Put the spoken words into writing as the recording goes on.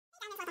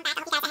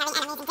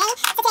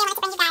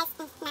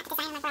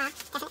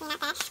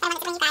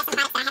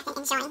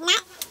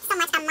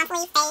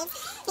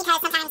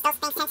because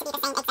those things tend to be the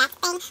same exact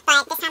thing,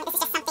 but this time this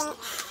is just something.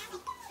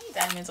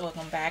 Diamonds,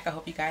 welcome back. I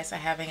hope you guys are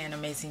having an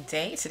amazing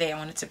day. Today I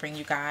wanted to bring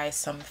you guys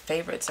some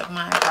favorites of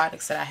mine,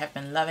 products that I have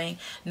been loving.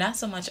 Not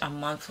so much on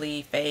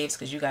monthly faves,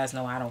 because you guys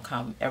know I don't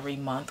come every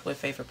month with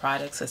favorite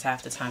products, because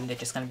half the time they're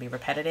just going to be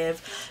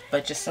repetitive,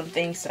 but just some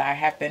things that I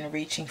have been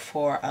reaching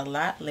for a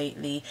lot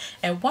lately.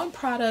 And one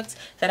product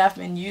that I've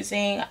been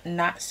using,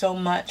 not so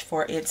much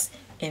for its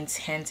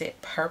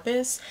intended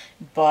purpose,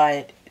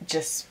 but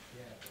just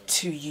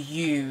to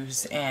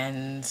use.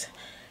 And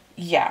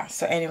yeah,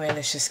 so anyway,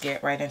 let's just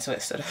get right into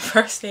it. So the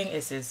first thing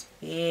is this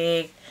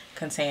big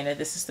container.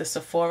 This is the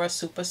Sephora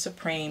Super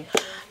Supreme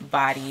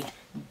Body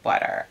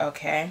Butter.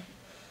 Okay,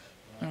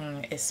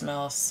 it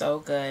smells so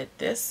good.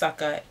 This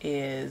sucker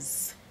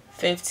is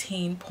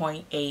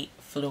 15.8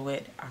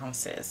 fluid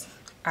ounces.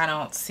 I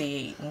don't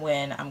see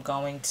when I'm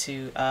going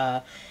to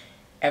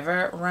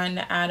ever run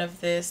out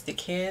of this. The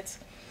kids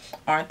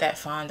aren't that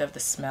fond of the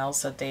smell,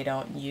 so they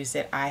don't use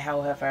it. I,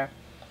 however,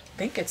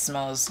 think it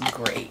smells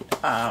great.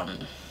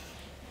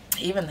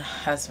 Even the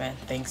husband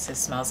thinks it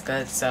smells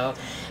good. So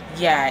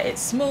yeah,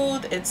 it's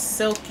smooth, it's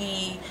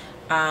silky,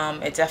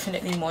 it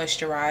definitely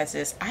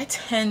moisturizes. I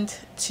tend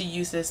to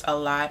use this a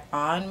lot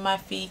on my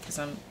feet because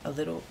I'm a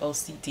little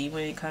OCD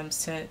when it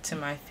comes to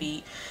my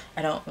feet.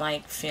 I don't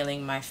like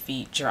feeling my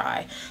feet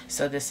dry,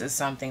 so this is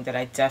something that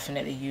I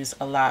definitely use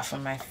a lot for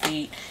my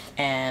feet,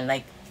 and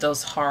like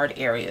those hard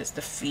areas,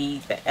 the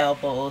feet, the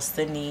elbows,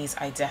 the knees.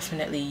 I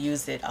definitely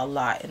use it a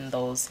lot in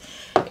those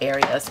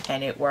areas,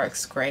 and it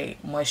works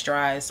great.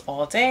 Moisturize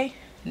all day,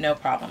 no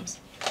problems.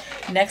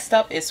 Next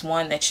up is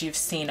one that you've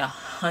seen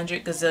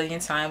 100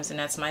 gazillion times, and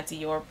that's my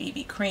Dior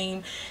BB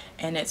cream,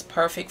 and it's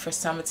perfect for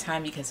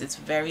summertime because it's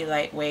very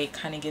lightweight,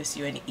 kind of gives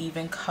you an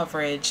even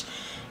coverage,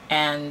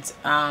 and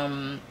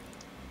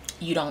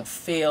you don't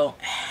feel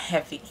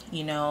heavy.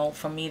 You know,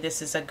 for me,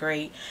 this is a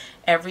great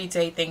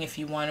everyday thing if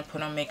you want to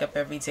put on makeup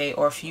every day,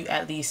 or if you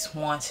at least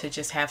want to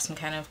just have some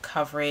kind of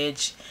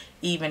coverage,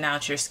 even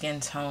out your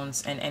skin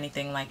tones and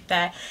anything like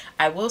that.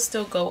 I will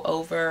still go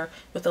over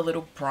with a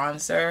little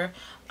bronzer,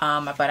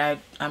 but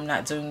I'm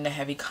not doing the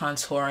heavy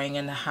contouring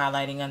and the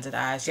highlighting under the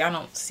eyes. Y'all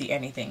don't see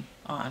anything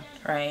on,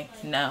 right?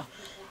 No,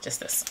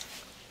 just this.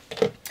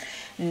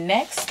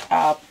 Next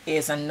up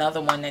is another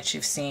one that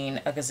you've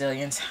seen a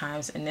gazillion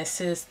times, and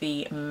this is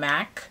the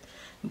MAC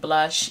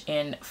blush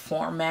in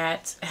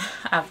Format.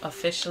 I've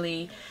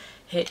officially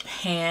hit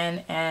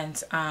pan,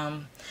 and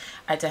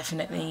I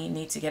definitely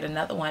need to get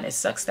another one. It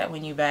sucks that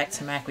when you back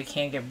to MAC we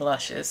can't get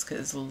blushes,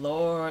 because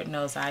Lord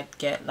knows I'd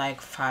get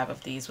like 5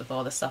 of these with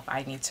all the stuff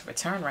I need to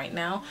return right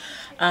now.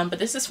 But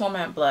this is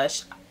Format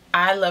blush.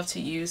 I love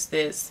to use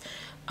this.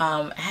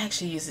 I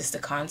actually use this to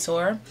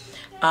contour,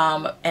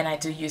 and I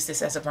do use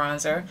this as a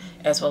bronzer,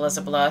 as well as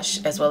a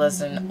blush, as well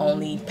as an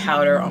only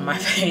powder on my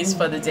face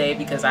for the day,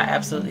 because I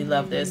absolutely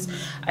love this.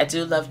 I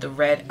do love the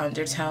red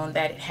undertone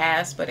that it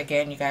has, but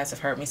again, you guys have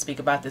heard me speak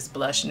about this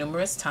blush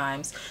numerous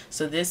times,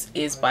 so this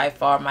is by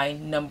far my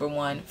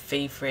 #1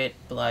 favorite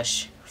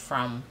blush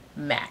from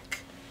MAC.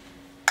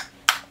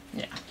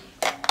 Yeah.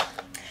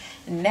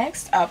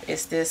 Next up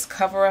is this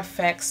Cover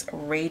FX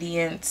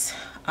Radiant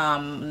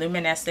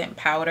luminescent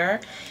powder,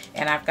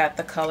 and I've got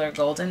the color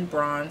Golden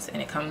Bronze, and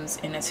it comes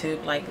in a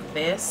tube like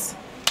this.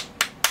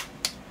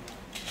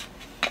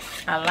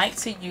 I like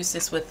to use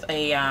this with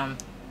a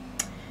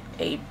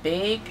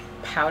big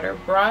powder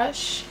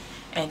brush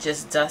and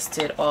just dust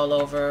it all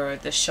over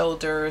the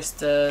shoulders,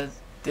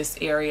 this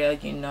area,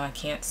 you know, I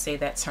can't say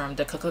that term,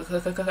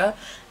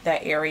 that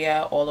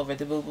area, all over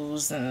the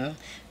boo-boos and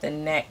the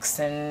necks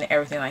and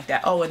everything like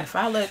that. Oh, and if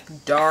I look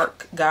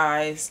dark,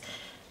 guys,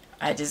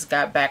 I just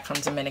got back from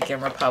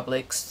Dominican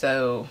Republic,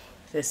 so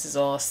this is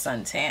all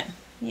suntan.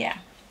 Yeah.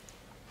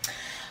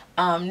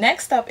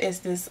 Next up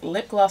is this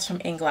lip gloss from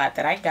Inglot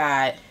that I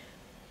got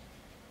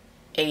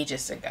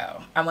ages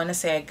ago. I want to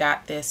say I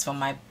got this for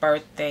my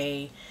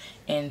birthday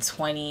in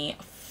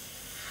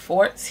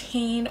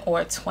 2014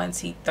 or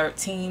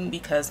 2013,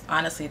 because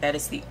honestly that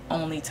is the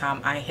only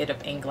time I hit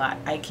up Inglot.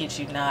 I kid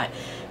you not.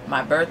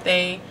 My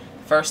birthday,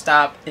 first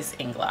stop is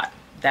Inglot.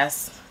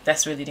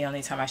 That's really the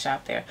only time I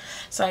shop there.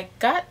 So I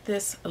got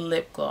this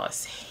lip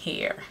gloss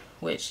here,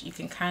 which you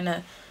can kind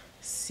of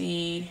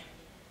see.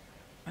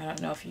 I don't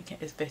know if you can,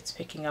 if it's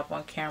picking up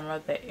on camera,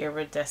 the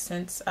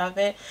iridescence of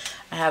it.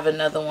 I have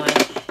another one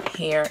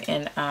here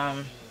in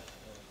a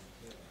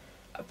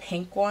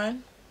pink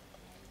one,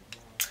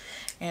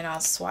 and I'll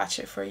swatch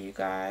it for you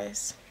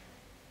guys.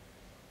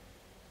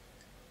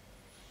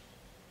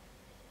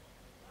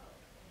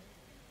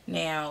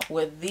 Now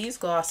with these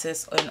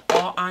glosses, in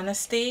all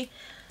honesty,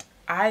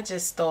 I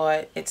just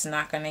thought it's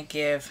not going to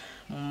give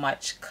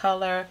much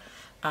color.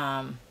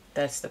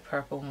 That's the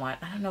purple one.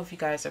 I don't know if you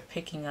guys are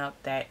picking up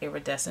that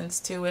iridescence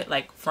to it.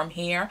 Like from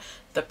here,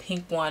 the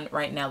pink one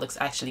right now looks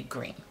actually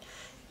green.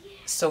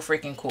 So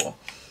freaking cool.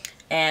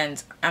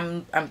 And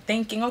I'm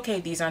thinking, okay,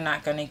 these are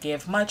not going to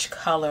give much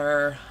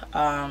color.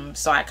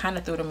 So I kind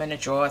of threw them in a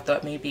drawer. I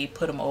thought maybe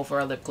put them over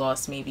a lip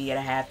gloss. Maybe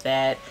it'll have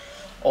that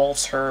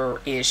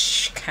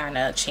alter-ish kind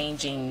of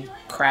changing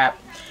crap.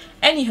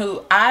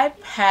 Anywho, I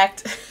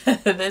packed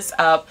this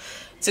up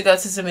to go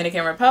to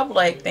Dominican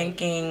Republic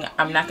thinking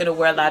I'm not going to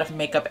wear a lot of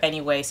makeup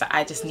anyway, so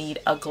I just need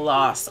a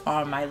gloss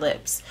on my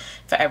lips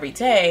for every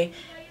day.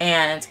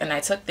 And I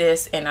took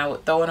this and I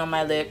would throw it on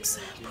my lips,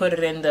 put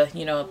it in the,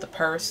 you know, the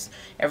purse.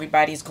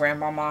 Everybody's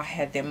grandmama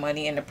had their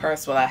money in the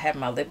purse. Well, I had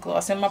my lip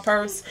gloss in my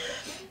purse.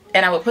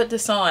 And I would put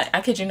this on.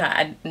 I kid you not,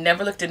 I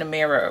never looked in the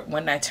mirror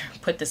when I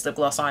put this lip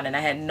gloss on, and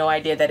I had no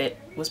idea that it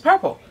was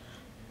purple.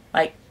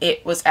 Like,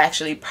 it was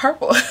actually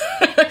purple.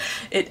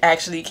 It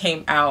actually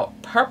came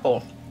out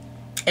purple.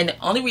 And the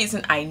only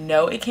reason I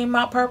know it came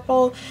out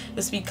purple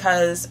is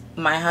because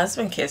my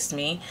husband kissed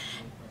me.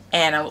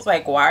 And I was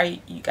like,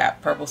 why you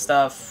got purple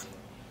stuff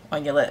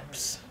on your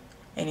lips?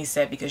 And he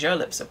said, because your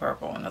lips are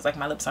purple. And I was like,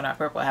 my lips are not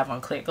purple. I have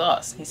on clear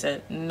gloss. He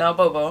said, no,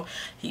 Bobo.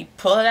 He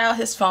pulled out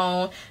his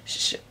phone,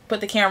 put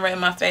the camera in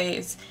my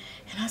face.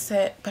 And I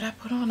said, but I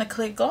put on a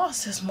clear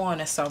gloss this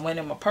morning. So I went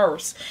in my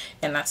purse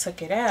and I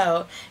took it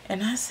out.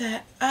 And I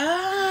said,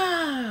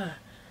 ah,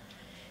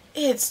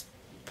 it's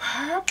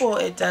purple.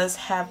 It does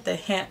have the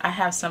hint. I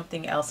have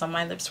something else on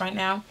my lips right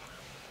now,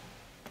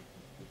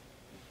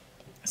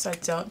 so I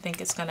don't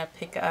think it's gonna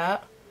pick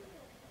up.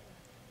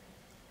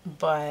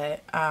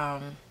 But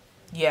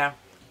yeah,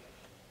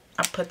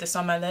 I put this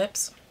on my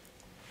lips.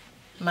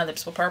 My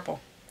lips were purple.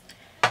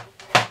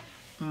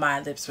 My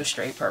lips were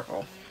straight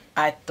purple.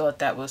 I thought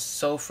that was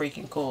so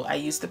freaking cool. I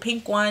used the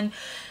pink one.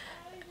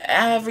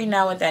 Every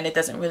now and then it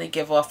doesn't really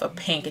give off a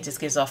pink, it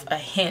just gives off a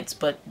hint.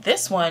 But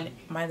this one,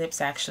 my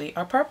lips actually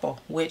are purple,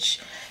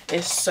 which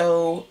is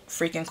so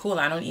freaking cool.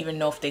 I don't even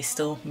know if they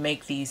still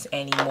make these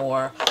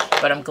anymore,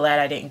 but I'm glad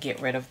I didn't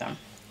get rid of them.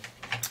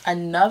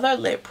 Another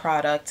lip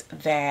product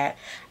that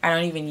I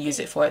don't even use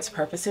it for its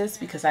purposes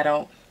because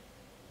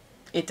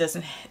it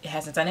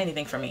hasn't done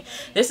anything for me.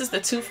 This is the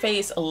Too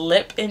Faced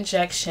Lip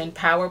Injection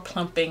Power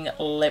Plumping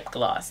Lip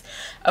Gloss.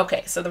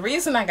 Okay, so the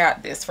reason I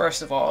got this,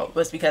 first of all,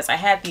 was because I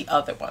had the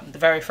other one, the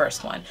very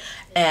first one,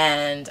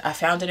 and I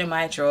found it in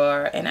my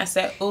drawer, and I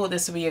said, oh,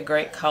 this would be a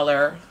great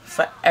color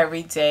for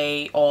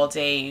everyday, all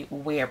day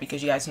wear,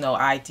 because you guys know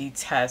I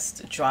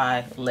detest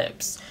dry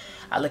lips.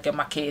 I look at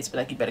my kids, be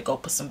like, you better go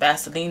put some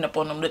Vaseline up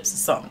on them lips or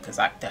something, because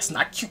that's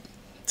not cute.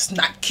 It's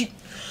not cute.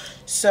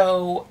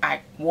 So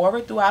I wore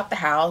it throughout the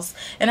house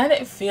and I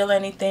didn't feel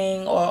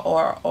anything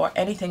or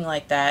anything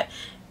like that.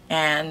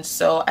 And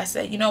so I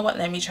said, you know what,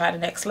 let me try the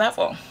next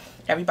level.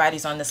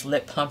 Everybody's on this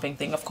lip plumping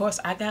thing. Of course,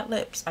 I got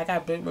lips. I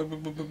got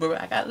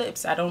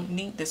lips. I don't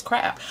need this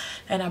crap.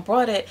 And I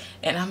brought it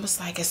and I was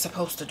like, it's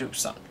supposed to do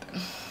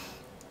something.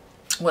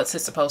 What's it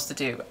supposed to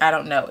do? I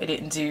don't know. It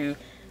didn't do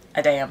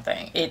a damn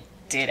thing. It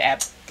did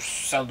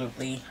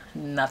absolutely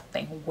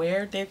nothing.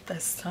 Where did the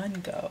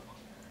sun go?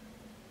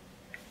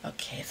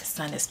 Okay, the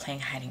sun is playing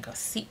hide and go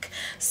seek.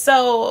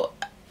 So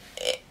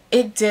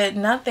it did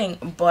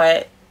nothing,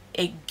 but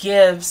it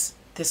gives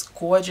this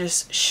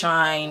gorgeous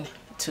shine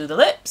to the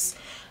lips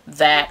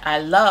that I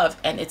love,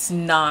 and it's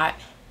not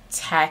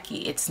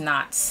tacky, it's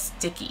not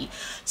sticky.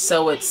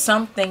 So it's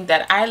something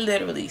that I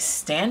literally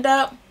stand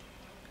up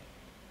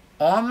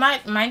on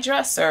my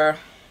dresser,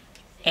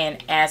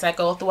 and as I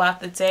go throughout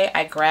the day,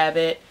 I grab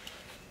it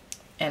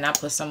and I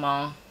put some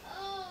on.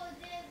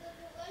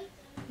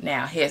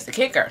 Now here's the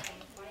kicker.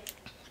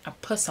 I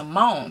put some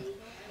on,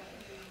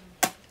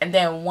 and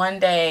then one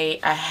day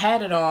I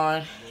had it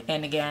on,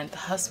 and again, the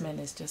husband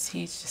is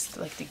he's just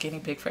like the guinea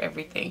pig for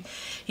everything.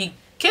 He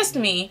kissed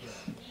me,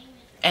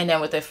 and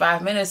then within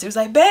 5 minutes he was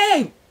like,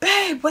 babe,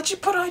 what you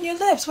put on your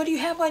lips? What do you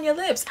have on your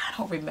lips? I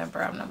don't remember.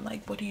 And I'm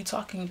like, what are you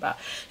talking about?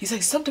 He's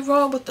like, something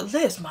wrong with the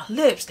lips. My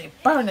lips, they're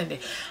burning.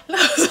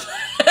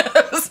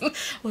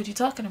 What are you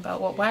talking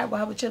about? Well,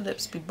 why would your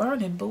lips be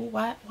burning, boo?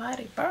 Why are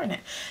they burning?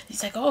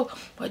 He's like, oh,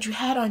 what you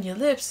had on your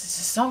lips, this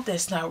is something,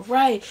 it's not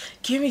right.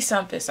 Give me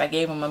something. So I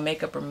gave him a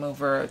makeup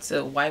remover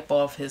to wipe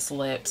off his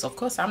lips. Of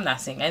course, I'm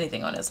not seeing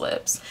anything on his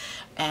lips.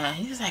 And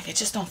he's like, it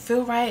just don't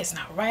feel right. It's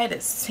not right.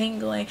 It's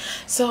tingling.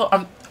 So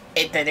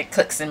then it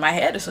clicks in my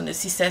head as soon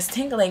as he says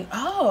tingling.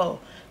 Oh,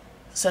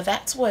 so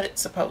that's what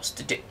it's supposed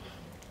to do.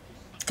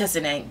 Because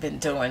it ain't been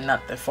doing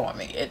nothing for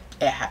me. It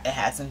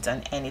hasn't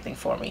done anything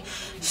for me.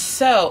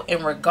 So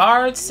in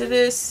regards to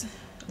this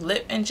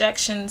lip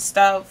injection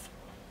stuff,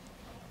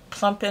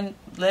 plumping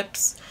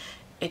lips,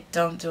 it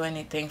don't do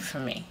anything for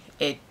me.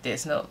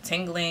 There's no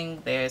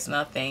tingling. There's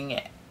nothing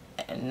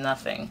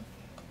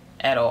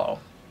at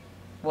all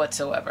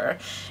whatsoever.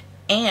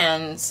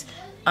 And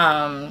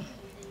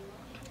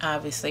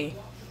obviously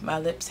my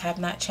lips have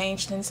not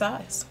changed in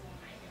size.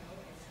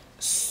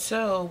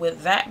 So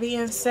with that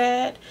being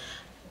said,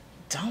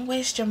 don't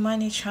waste your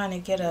money trying to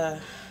get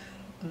a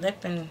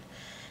lip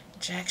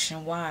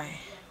injection. Why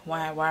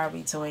are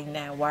we doing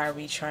that? Why are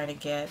we trying to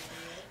get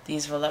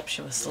these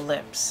voluptuous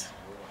lips?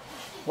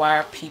 Why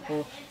are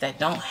people that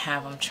don't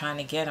have them trying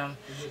to get them?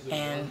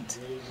 And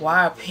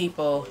why are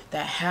people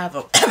that have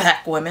them,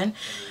 black women,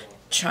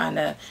 trying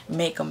to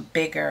make them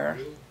bigger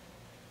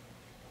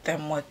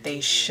than what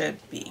they should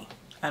be?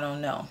 I don't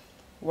know.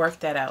 Work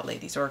that out,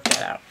 ladies. Work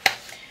that out.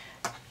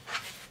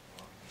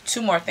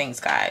 two more things,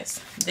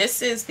 guys.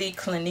 This is the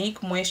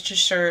Clinique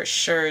Moisture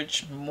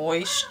Surge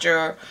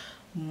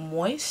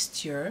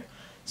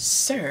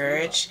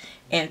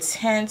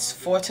Intense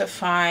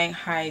Fortifying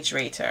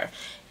Hydrator.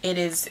 It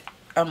is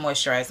a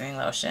moisturizing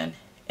lotion.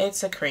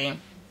 It's a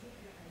cream.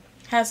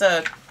 Has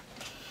a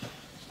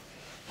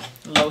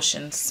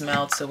lotion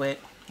smell to it,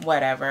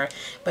 whatever,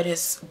 but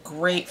it's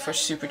great for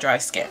super dry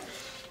skin.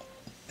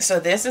 So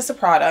this is a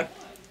product,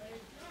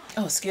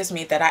 oh excuse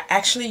me, that I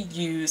actually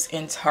use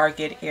in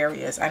target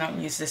areas. I don't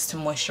use this to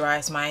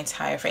moisturize my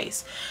entire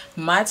face.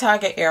 My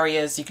target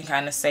areas, you can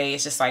kind of say,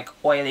 is just like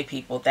oily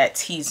people, that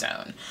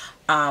T-zone.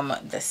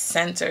 The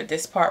center,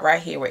 this part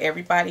right here where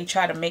everybody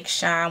try to make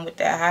shine with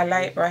that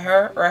highlight right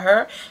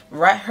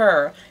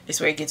here is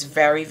where it gets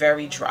very,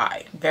 very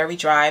dry, very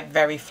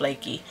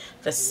flaky.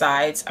 The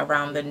sides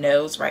around the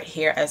nose right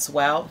here as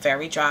well,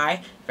 very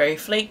dry, very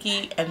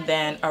flaky, and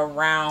then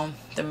around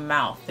the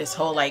mouth, this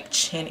whole like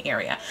chin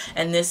area.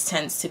 And this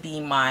tends to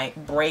be my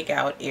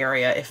breakout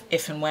area.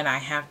 If and when I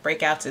have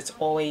breakouts, it's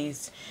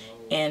always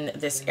in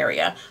this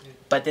area.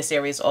 But this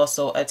area is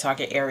also a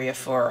target area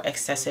for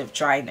excessive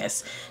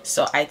dryness.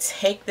 So I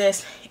take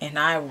this and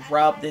I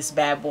rub this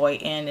bad boy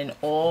in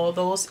all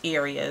those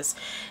areas,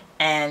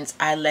 and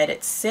I let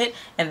it sit,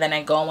 and then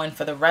I go in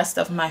for the rest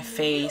of my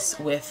face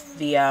with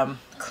the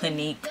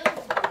Clinique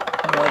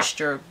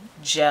Moisture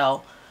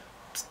Gel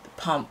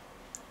Pump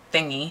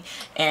thingy,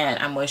 and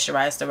I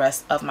moisturize the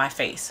rest of my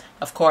face.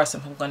 Of course,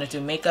 if I'm going to do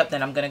makeup,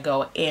 then I'm going to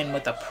go in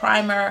with a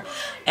primer,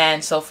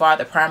 and so far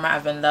the primer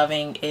I've been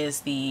loving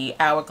is the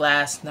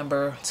Hourglass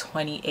number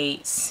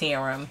 28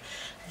 serum.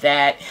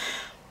 That,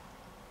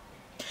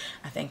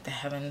 I thank the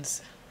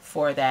heavens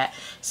for that.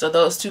 So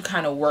those two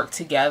kind of work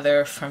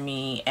together for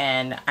me,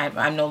 and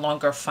I'm no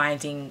longer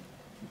finding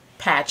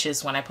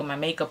patches when I put my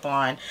makeup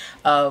on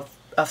of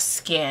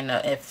skin,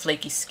 of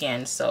flaky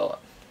skin. So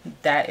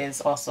that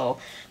is also,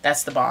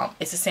 that's the bomb.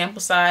 It's a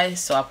sample size,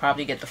 so I'll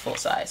probably get the full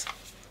size.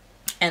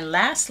 And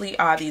lastly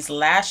are these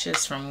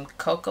lashes from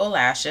Coco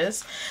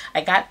Lashes.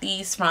 I got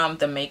these from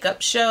the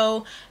makeup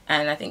show,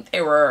 and I think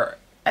they were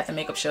at the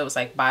makeup show, it was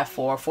like buy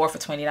four for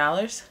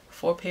 $20,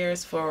 4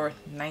 pairs for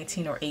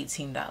 $19 or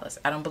 $18.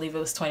 I don't believe it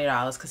was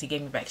 $20 because he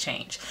gave me back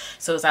change.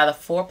 So it was either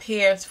 4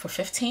 pairs for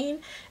 $15,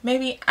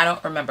 maybe. I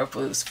don't remember, but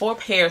it was 4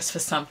 pairs for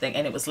something,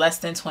 and it was less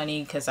than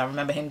 $20 because I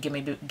remember him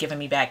giving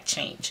me back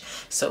change.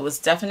 So it was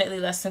definitely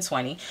less than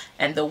 $20.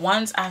 And the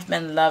ones I've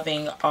been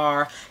loving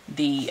are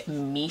the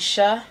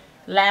Misha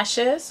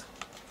lashes,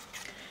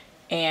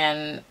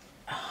 and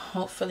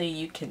hopefully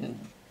you can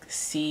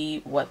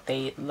see what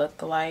they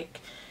look like.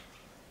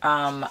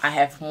 I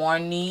have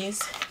worn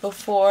these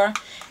before,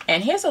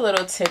 and here's a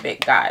little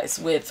tidbit, guys.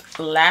 With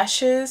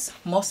lashes,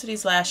 most of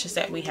these lashes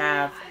that we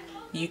have,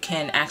 you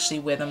can actually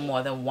wear them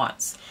more than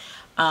once.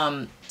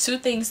 2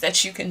 things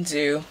that you can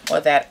do, or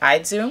that I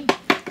do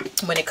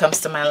when it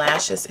comes to my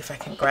lashes, if I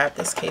can grab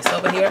this case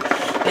over here,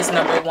 is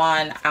number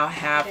 1, I'll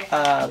have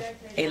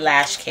a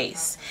lash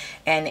case.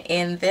 And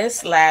in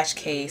this lash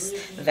case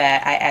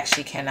that I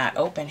actually cannot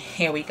open,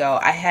 here we go,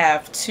 I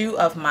have 2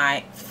 of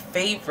my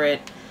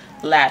favorite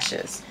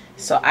lashes.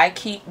 So I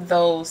keep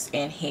those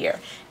in here,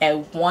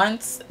 and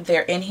once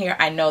they're in here,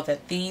 I know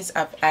that these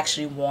I've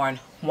actually worn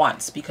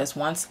once, because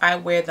once I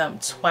wear them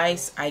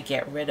twice, I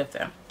get rid of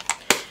them.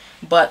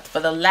 But for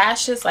the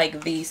lashes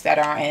like these that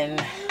are in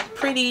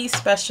pretty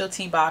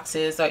specialty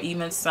boxes, or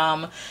even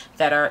some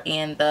that are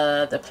in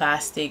the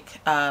plastic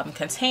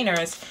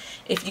containers,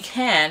 if you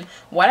can,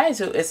 what I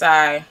do is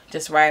I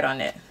just write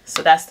on it.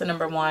 So that's the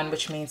number 1,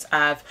 which means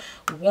I've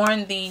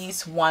worn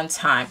these 1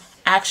 time.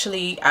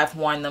 Actually, I've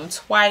worn them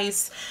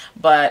twice,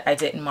 but I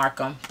didn't mark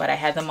them, but I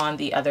had them on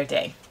the other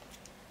day.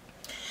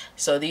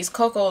 So these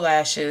Coco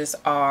lashes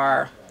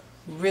are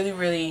really,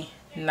 really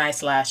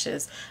nice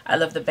lashes. I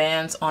love the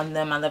bands on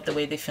them. I love the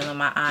way they feel in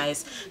my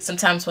eyes.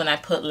 Sometimes when I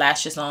put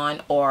lashes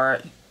on, or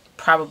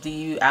probably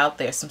you out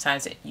there,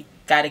 sometimes you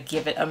got to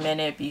give it a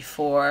minute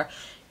before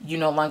you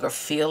no longer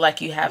feel like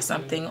you have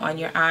something on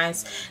your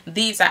eyes.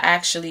 These I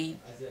actually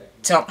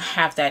don't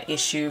have that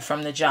issue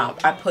from the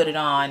jump. I put it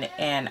on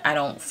and I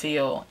don't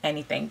feel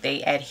anything.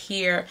 They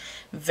adhere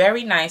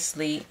very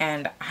nicely,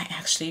 and I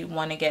actually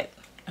want to get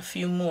a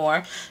few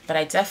more, but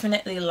I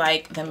definitely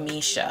like the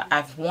Misha.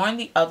 I've worn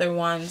the other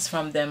ones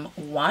from them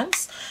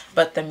once,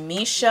 but the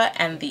Misha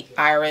and the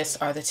Iris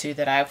are the 2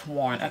 that I've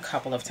worn a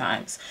couple of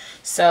times.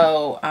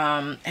 So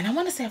and I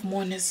want to say I've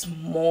worn this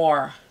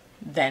more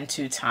than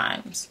 2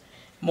 times,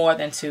 more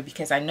than 2,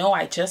 because I know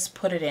I just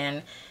put it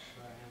in.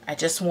 I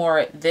just wore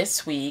it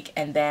this week,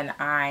 and then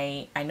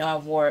I know I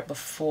wore it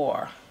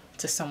before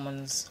to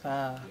someone's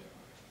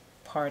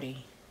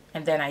party,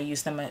 and then I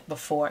used them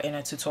before in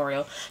a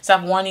tutorial. So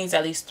I've worn these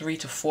at least 3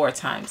 to 4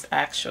 times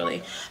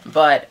actually.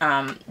 But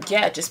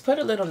yeah, just put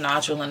a little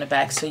nodule in the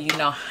back so you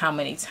know how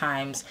many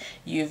times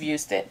you've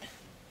used it.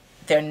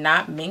 They're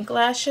not mink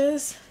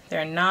lashes,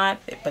 they're not,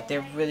 but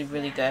they're really,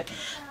 really good.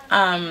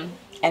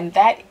 And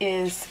that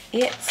is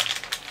it.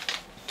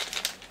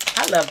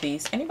 I love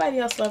these. Anybody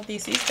else love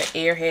these? These are the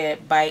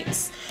Airhead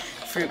Bites,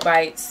 Fruit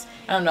Bites.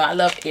 I don't know, I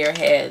love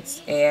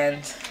Airheads,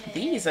 and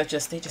these are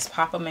just, they just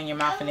pop them in your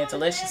mouth and they're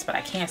delicious, but I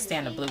can't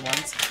stand the blue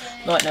ones.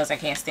 Lord knows I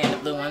can't stand the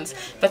blue ones.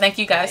 But thank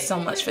you guys so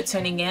much for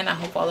tuning in. I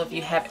hope all of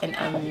you have an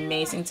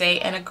amazing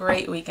day and a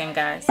great weekend,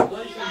 guys.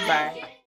 Bye.